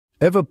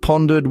Ever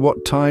pondered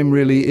what time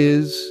really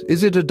is?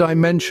 Is it a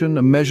dimension,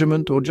 a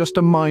measurement, or just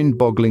a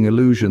mind-boggling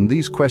illusion?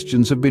 These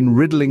questions have been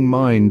riddling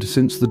mind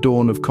since the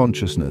dawn of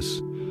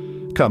consciousness.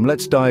 Come,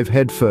 let's dive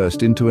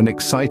headfirst into an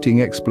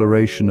exciting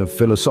exploration of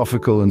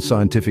philosophical and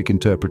scientific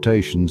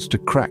interpretations to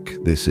crack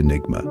this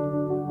enigma.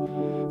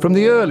 From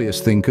the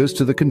earliest thinkers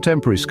to the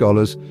contemporary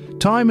scholars,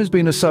 time has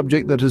been a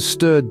subject that has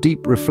stirred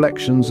deep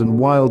reflections and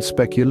wild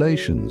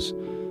speculations.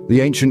 The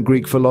ancient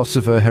Greek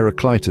philosopher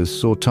Heraclitus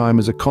saw time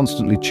as a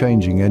constantly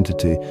changing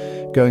entity,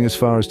 going as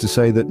far as to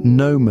say that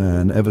no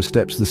man ever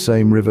steps the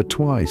same river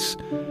twice.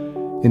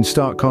 In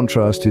stark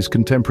contrast, his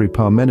contemporary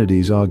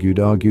Parmenides argued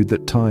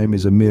that time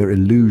is a mere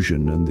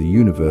illusion and the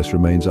universe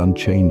remains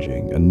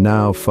unchanging. And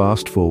now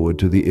fast forward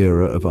to the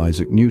era of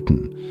Isaac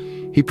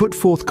Newton. He put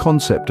forth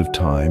concept of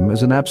time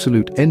as an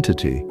absolute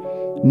entity.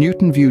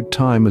 Newton viewed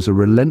time as a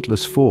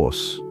relentless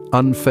force,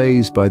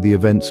 unfazed by the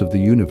events of the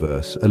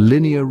universe, a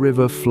linear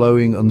river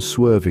flowing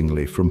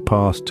unswervingly from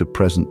past to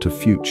present to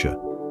future.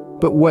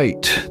 But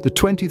wait, the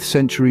 20th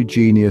century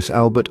genius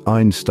Albert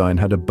Einstein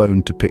had a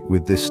bone to pick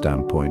with this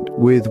standpoint.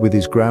 With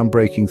his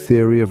groundbreaking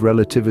theory of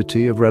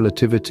relativity,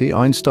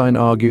 Einstein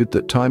argued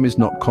that time is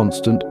not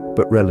constant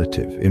but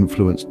relative,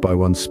 influenced by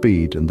one's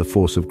speed and the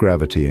force of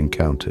gravity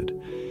encountered.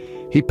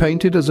 He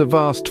painted as a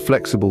vast,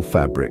 flexible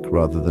fabric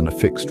rather than a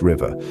fixed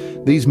river.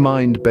 These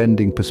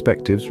mind-bending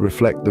perspectives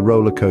reflect the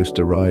roller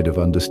coaster ride of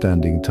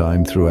understanding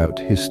time throughout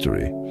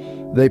history.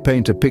 They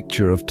paint a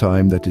picture of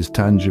time that is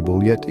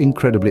tangible yet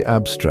incredibly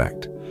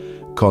abstract,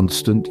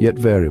 constant yet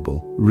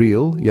variable,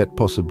 real yet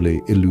possibly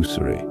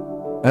illusory.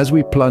 As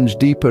we plunge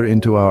deeper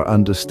into our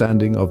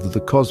understanding of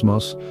the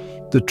cosmos,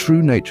 the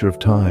true nature of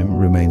time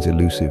remains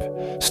elusive,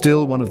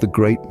 still one of the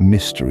great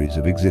mysteries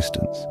of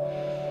existence.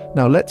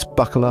 Now let's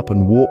buckle up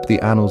and warp the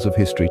annals of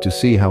history to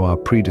see how our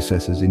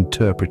predecessors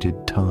interpreted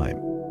time.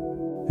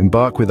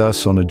 Embark with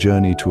us on a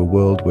journey to a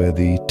world where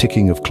the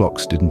ticking of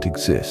clocks didn't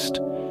exist.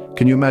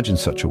 Can you imagine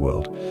such a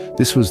world?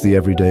 This was the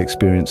everyday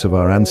experience of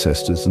our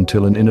ancestors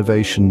until an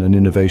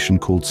innovation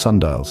called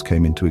sundials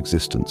came into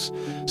existence.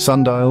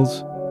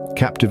 Sundials,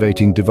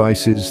 captivating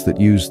devices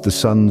that used the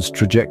sun's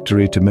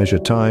trajectory to measure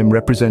time,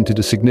 represented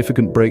a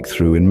significant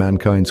breakthrough in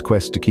mankind's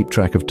quest to keep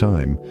track of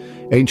time.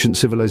 Ancient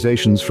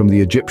civilizations from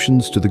the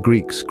Egyptians to the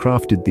Greeks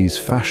crafted these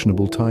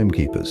fashionable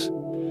timekeepers.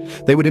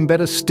 They would embed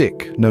a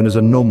stick known as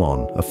a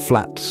gnomon, a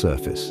flat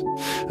surface.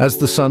 As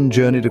the sun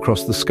journeyed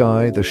across the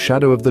sky, the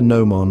shadow of the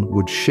gnomon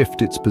would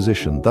shift its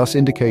position, thus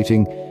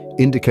indicating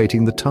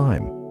the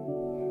time.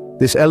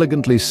 This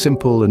elegantly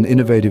simple and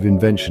innovative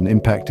invention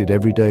impacted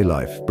everyday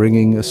life,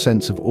 bringing a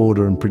sense of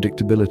order and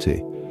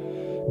predictability.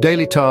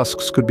 Daily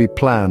tasks could be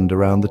planned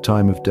around the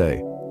time of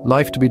day,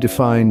 life to be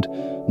defined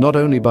not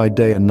only by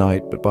day and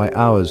night, but by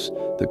hours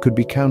that could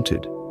be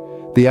counted.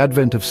 The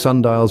advent of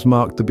sundials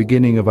marked the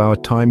beginning of our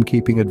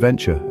timekeeping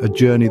adventure, a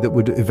journey that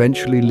would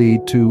eventually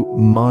lead to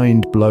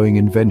mind-blowing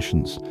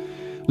inventions.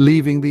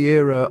 Leaving the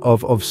era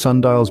of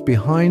sundials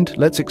behind,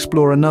 let's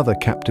explore another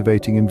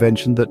captivating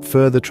invention that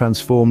further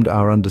transformed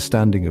our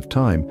understanding of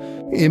time.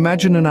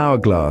 Imagine an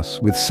hourglass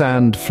with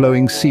sand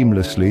flowing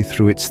seamlessly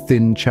through its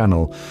thin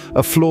channel,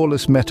 a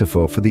flawless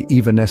metaphor for the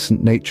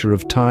evanescent nature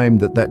of time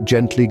that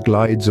gently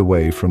glides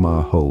away from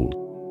our hold.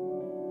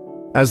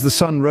 As the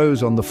sun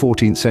rose on the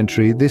 14th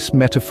century, this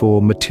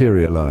metaphor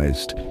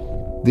materialized: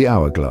 the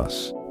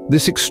hourglass.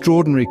 This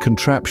extraordinary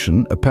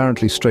contraption,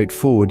 apparently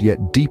straightforward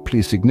yet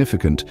deeply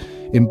significant,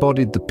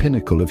 embodied the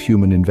pinnacle of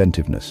human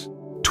inventiveness.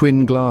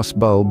 Twin glass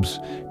bulbs,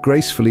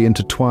 gracefully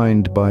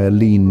intertwined by a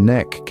lean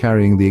neck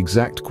carrying the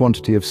exact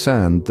quantity of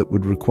sand that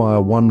would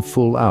require 1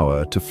 full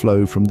hour to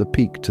flow from the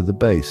peak to the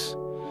base.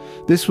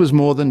 This was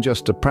more than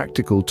just a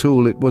practical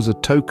tool, it was a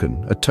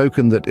token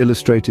that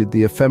illustrated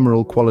the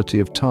ephemeral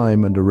quality of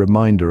time and a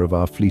reminder of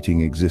our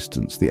fleeting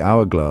existence. The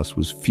hourglass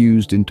was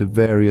fused into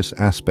various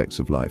aspects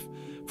of life,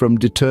 from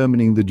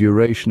determining the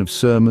duration of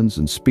sermons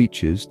and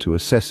speeches to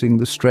assessing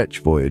the stretch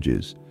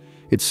voyages.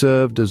 It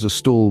served as a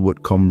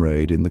stalwart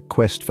comrade in the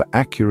quest for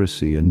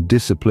accuracy and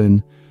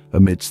discipline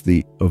amidst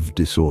the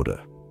disorder.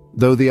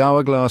 Though the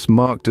hourglass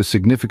marked a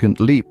significant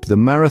leap, the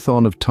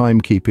marathon of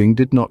timekeeping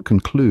did not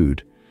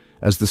conclude.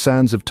 As the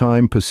sands of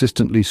time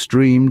persistently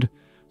streamed,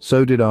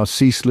 so did our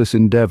ceaseless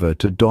endeavor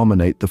to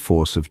dominate the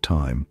force of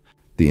time.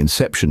 The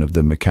inception of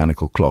the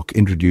mechanical clock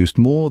introduced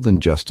more than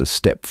just a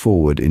step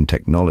forward in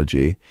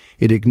technology.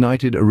 It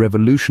ignited a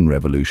revolution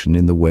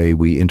in the way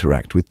we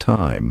interact with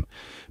time.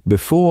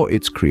 Before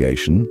its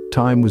creation,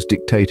 time was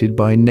dictated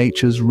by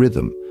nature's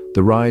rhythm,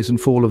 the rise and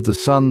fall of the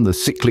sun, the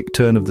cyclic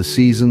turn of the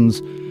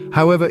seasons.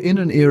 However, in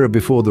an era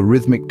before the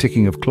rhythmic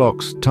ticking of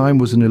clocks, time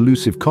was an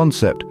elusive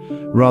concept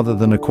rather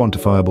than a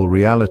quantifiable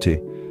reality.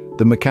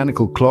 The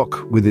mechanical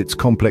clock, with its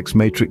complex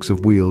matrix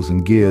of wheels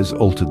and gears,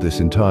 altered this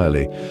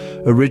entirely.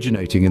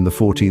 Originating in the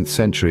 14th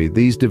century,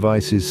 these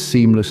devices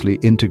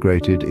seamlessly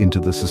integrated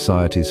into the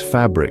society's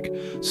fabric,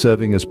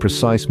 serving as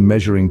precise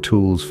measuring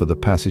tools for the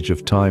passage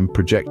of time,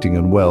 projecting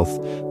and wealth,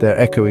 their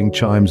echoing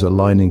chimes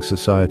aligning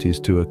societies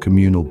to a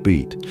communal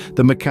beat.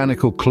 The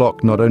mechanical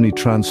clock not only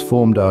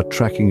transformed our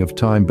tracking of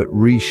time, but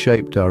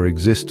reshaped our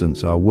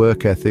existence, our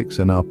work ethics,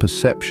 and our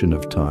perception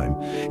of time.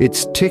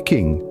 Its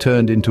ticking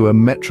turned into a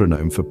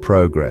metronome for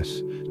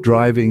progress,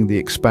 driving the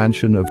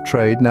expansion of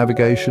trade,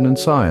 navigation, and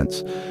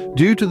science.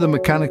 Due to the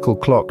mechanical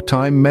clock,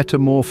 time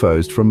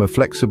metamorphosed from a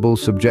flexible,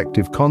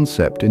 subjective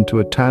concept into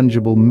a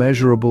tangible,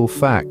 measurable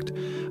fact.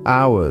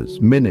 Hours,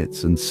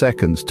 minutes, and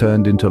seconds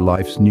turned into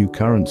life's new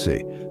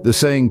currency. The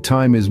saying,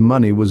 "time is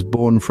money," was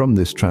born from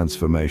this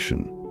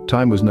transformation.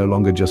 Time was no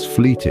longer just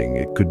fleeting,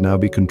 it could now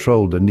be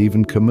controlled and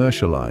even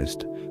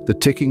commercialized. The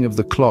ticking of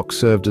the clock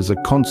served as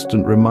a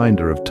constant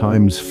reminder of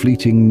time's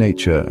fleeting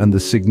nature and the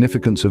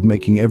significance of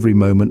making every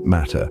moment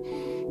matter.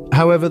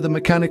 However, the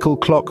mechanical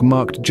clock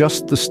marked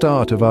just the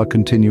start of our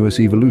continuous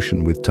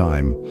evolution with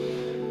time.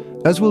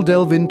 As we'll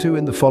delve into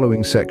in the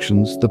following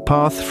sections, the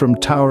path from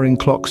towering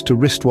clocks to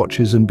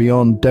wristwatches and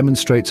beyond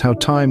demonstrates how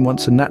time,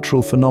 once a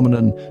natural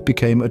phenomenon,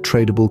 became a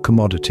tradable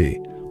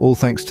commodity, all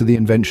thanks to the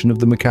invention of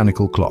the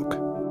mechanical clock.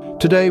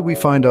 Today, we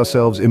find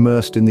ourselves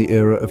immersed in the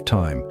era of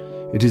time.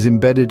 It is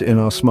embedded in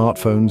our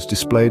smartphones,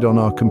 displayed on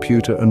our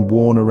computer, and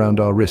worn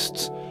around our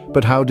wrists.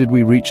 But how did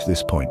we reach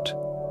this point?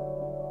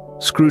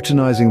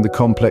 Scrutinizing the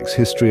complex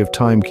history of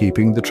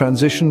timekeeping, the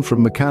transition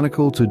from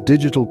mechanical to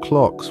digital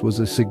clocks was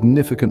a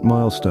significant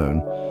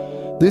milestone.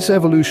 This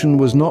evolution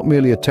was not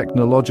merely a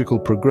technological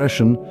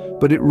progression,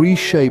 but it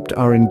reshaped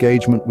our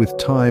engagement with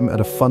time at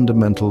a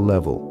fundamental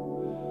level.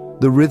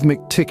 The rhythmic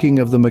ticking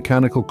of the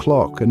mechanical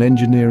clock, an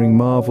engineering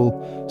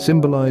marvel,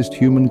 symbolized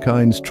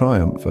humankind's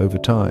triumph over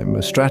time,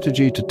 a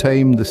strategy to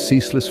tame the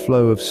ceaseless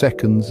flow of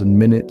seconds and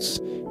minutes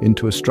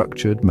into a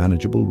structured,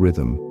 manageable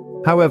rhythm.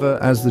 However,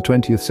 as the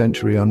 20th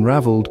century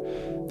unraveled,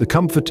 the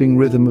comforting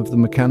rhythm of the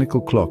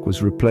mechanical clock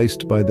was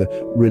replaced by the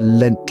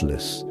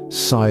relentless,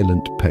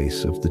 silent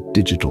pace of the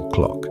digital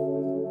clock.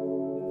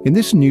 In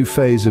this new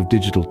phase of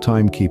digital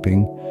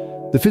timekeeping,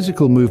 the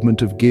physical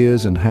movement of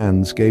gears and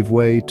hands gave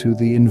way to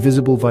the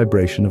invisible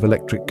vibration of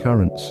electric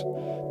currents.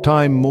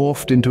 Time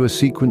morphed into a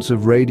sequence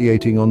of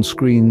radiating on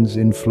screens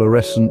in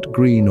fluorescent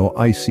green or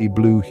icy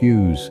blue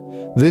hues.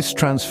 This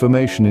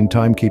transformation in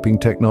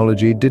timekeeping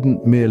technology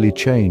didn't merely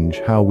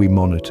change how we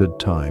monitored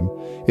time,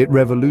 it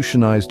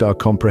revolutionized our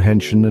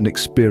comprehension and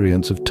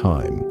experience of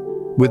time.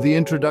 With the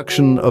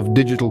introduction of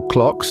digital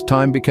clocks,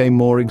 time became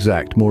more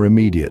exact, more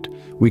immediate.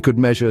 We could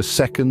measure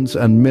seconds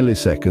and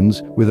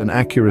milliseconds with an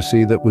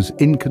accuracy that was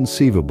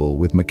inconceivable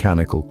with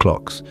mechanical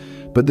clocks.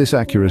 But this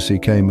accuracy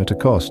came at a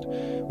cost.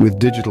 With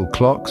digital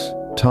clocks,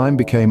 time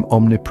became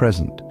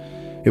omnipresent.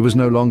 It was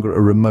no longer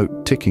a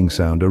remote ticking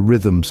sound, a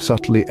rhythm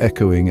subtly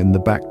echoing in the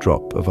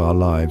backdrop of our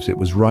lives. It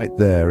was right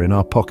there in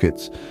our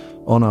pockets,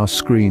 on our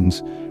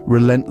screens,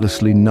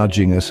 relentlessly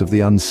nudging us of the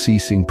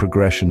unceasing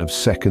progression of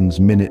seconds,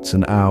 minutes,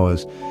 and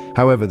hours.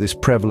 However, this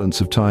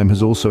prevalence of time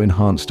has also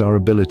enhanced our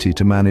ability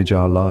to manage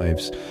our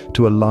lives,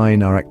 to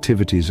align our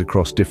activities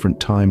across different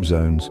time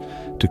zones,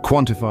 to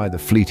quantify the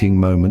fleeting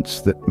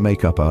moments that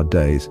make up our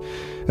days.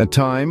 And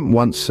time,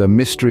 once a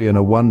mystery and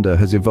a wonder,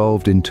 has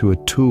evolved into a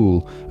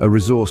tool, a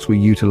resource we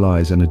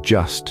utilize and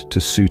adjust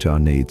to suit our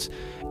needs.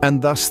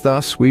 And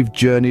thus we've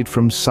journeyed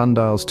from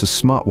sundials to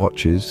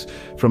smartwatches,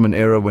 from an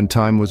era when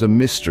time was a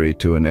mystery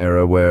to an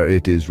era where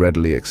it is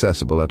readily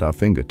accessible at our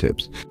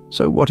fingertips.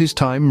 So what is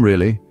time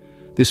really?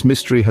 This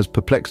mystery has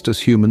perplexed us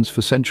humans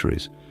for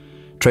centuries.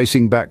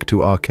 Tracing back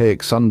to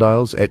archaic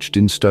sundials etched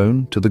in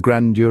stone, to the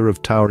grandeur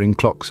of towering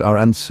clocks, our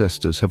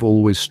ancestors have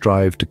always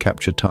strived to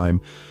capture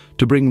time,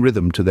 to bring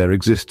rhythm to their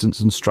existence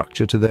and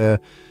structure to their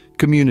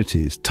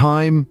communities.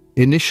 Time,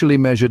 initially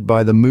measured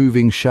by the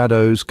moving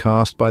shadows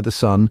cast by the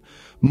sun,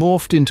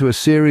 morphed into a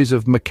series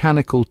of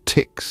mechanical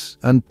ticks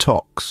and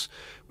tocks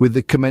with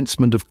the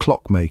commencement of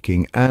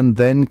clockmaking, and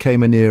then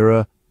came an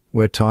era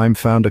where time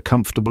found a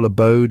comfortable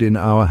abode in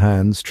our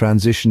hands,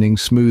 transitioning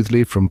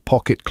smoothly from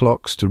pocket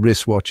clocks to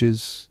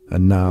wristwatches,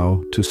 and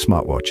now to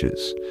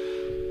smartwatches.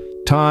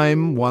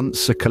 Time,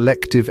 once a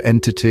collective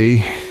entity,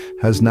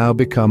 has now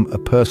become a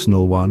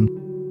personal one,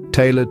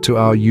 tailored to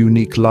our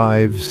unique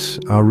lives,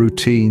 our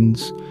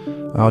routines,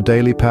 our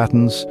daily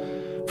patterns.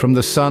 From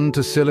the sun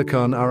to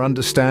silicon, our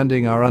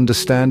understanding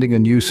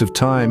and use of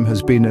time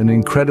has been an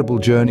incredible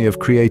journey of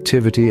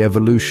creativity,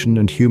 evolution,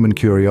 and human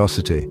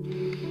curiosity.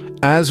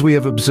 As we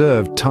have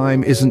observed,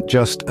 time isn't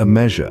just a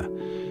measure.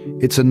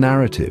 It's a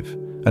narrative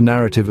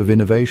of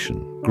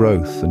innovation,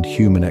 growth, and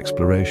human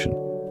exploration.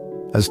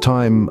 As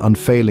time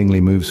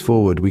unfailingly moves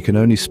forward, we can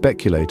only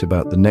speculate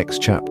about the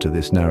next chapter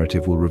this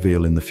narrative will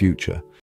reveal in the future.